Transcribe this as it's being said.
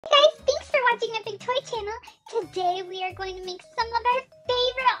Hey guys, thanks for watching Epic Toy Channel. Today we are going to make some of our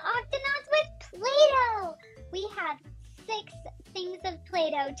favorite Octonauts with Play-Doh. We have 6 things of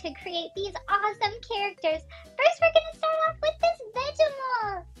Play-Doh to create these awesome characters. First we're going to start off with this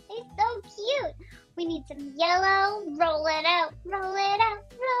Veggimal. It's so cute. We need some yellow, roll it out, roll it out,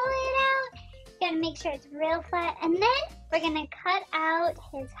 roll it out. Gotta make sure it's real flat. And then we're going to cut out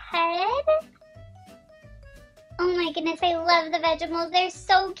his head. Oh my goodness, I love the Vegimals. They're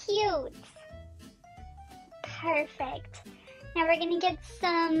so cute. Perfect. Now we're going to get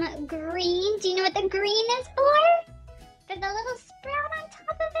some green. Do you know what the green is for? For the little sprout on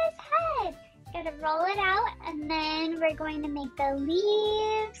top of his head. Gotta roll it out, and then we're going to make the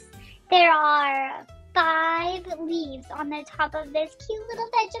leaves. There are 5 leaves on the top of this cute little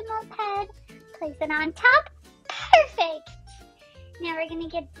Vegimal head. Place it on top. Perfect. Now we're going to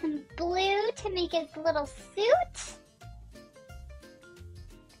get some blue to make his little suit.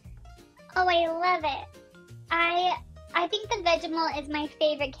 Oh, I love it. I think the Veggimal is my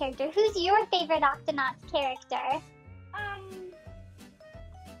favorite character. Who's your favorite Octonauts character?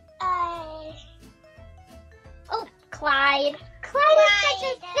 Oh, Clyde. Clyde is such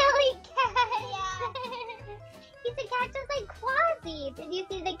a silly cat. Yeah. He's a cat just like Quasi. Did you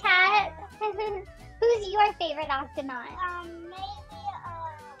see the cat? Who's your favorite Octonaut? Maybe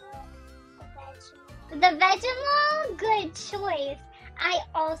the Veggimal. The Veggimal? Good choice. I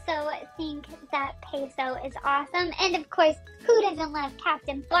also think that Peso is awesome. And of course, who doesn't love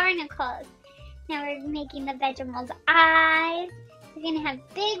Captain Barnacle? Now we're making the Vegimal's eyes. He's going to have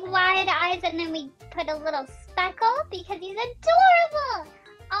big wide eyes, and then we put a little speckle because he's adorable.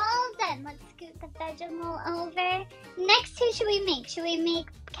 All done. Let's scoot the Vegimal over. Next, who should we make? Should we make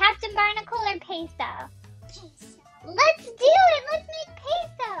Captain Barnacle or Peso? Peso. Let's do it. Let's make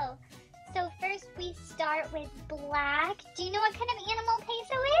Peso. So first we start with black. Do you know what kind of animal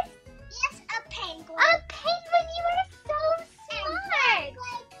Peso is? Yes, a penguin. A penguin. You are so smart.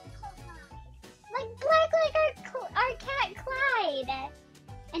 Like black like our cat Clyde.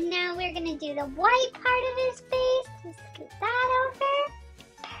 And now we're going to do the white part of his face. Just scoot that over.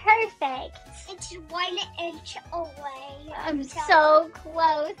 Perfect. It's 1 inch away. I'm so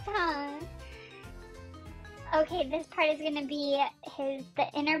close, huh? Okay, this part is going to be the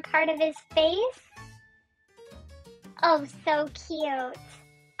inner part of his face. Oh, so cute.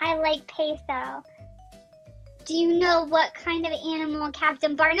 I like Peso. Do you know what kind of animal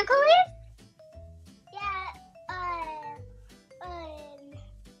Captain Barnacle is?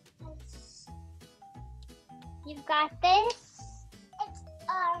 You've got this. It's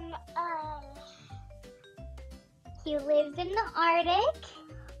He lives in the Arctic.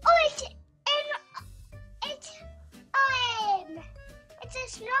 Oh, it's a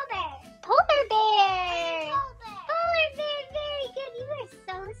snow bear. Polar bear. Polar bear. Polar bear, very good. You are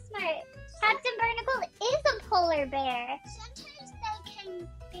so smart. Captain Barnacle is a polar bear. Sometimes they can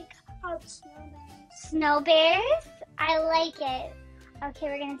be called snow bears. Snow bears? I like it. Okay,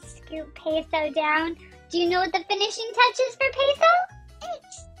 we're going to scoop Peso down. Do you know what the finishing touch is for Peso?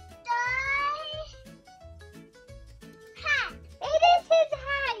 It's the hat. It is his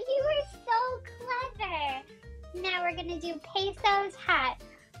hat. You are so clever. Now we're going to do Peso's hat.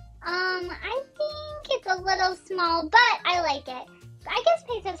 I think it's a little small, but I like it. I guess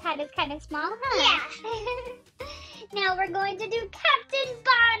Peso's hat is kind of small, huh? Yeah. Now we're going to do Captain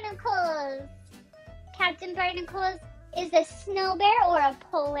Barnacles. Captain Barnacles is a snow bear or a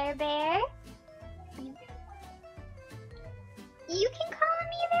polar bear. You can call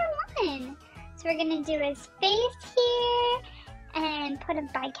him either one. So we're going to do his face here and put him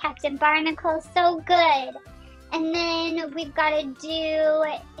by Captain Barnacle. So good. And then we've got to do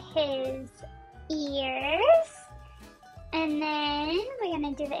his ears. And then we're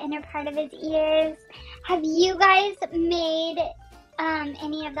going to do the inner part of his ears. Have you guys made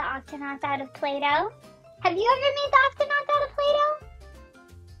any of the Octonauts out of Play-Doh? Have you ever made the Octonauts out of Play-Doh?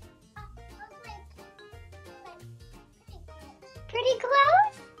 Pretty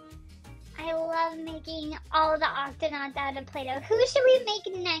close? I love making all the Octonauts out of Play-Doh. Who should we make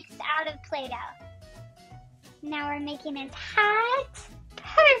next out of Play-Doh? Now we're making his hat.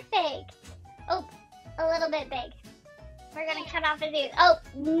 Perfect. Oh, a little bit big. We're going to cut off his ears. Oh,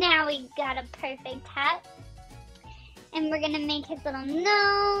 now we got a perfect hat. And we're going to make his little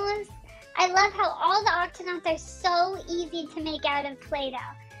nose. I love how all the Octonauts are so easy to make out of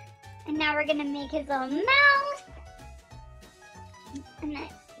Play-Doh. And now we're going to make his little mouth. And the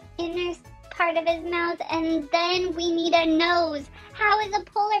inner part of his mouth. And then we need a nose. How is a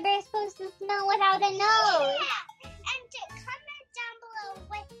polar bear supposed to smell without a nose? Yeah. And comment down below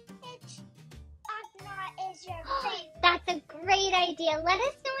which Octonaut is your favorite. That's a great idea. Let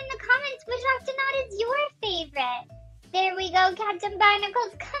us know in the comments which Octonaut is your favorite. There we go. Captain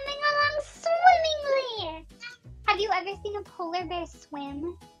Barnacle's coming along swimmingly. Have you ever seen a polar bear swim?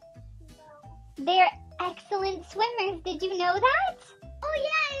 No. They're excellent swimmers. Did you know that? Oh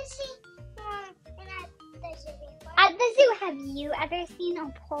yeah, I see. At the zoo before. At the zoo, have you ever seen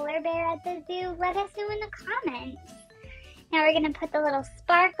a polar bear at the zoo? Let us know in the comments. Now we're going to put the little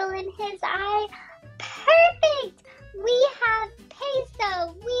sparkle in his eye. Perfect! We have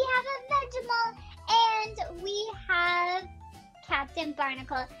Peso, we have a Veggimal, and we have Captain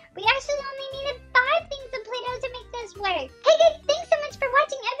Barnacle. We actually only needed 5 things of Play-Doh to make this work. Hey guys, thanks so much for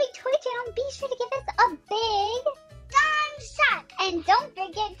watching every toy channel. Be sure to give us a big thumbs up. And don't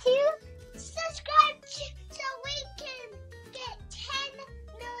forget to Subscribe so we can get 10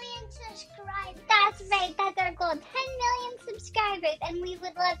 million subscribers. That's right, that's our goal. 10 million subscribers, and we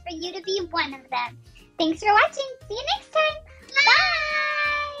would love for you to be one of them. Thanks for watching. See you next time. Bye!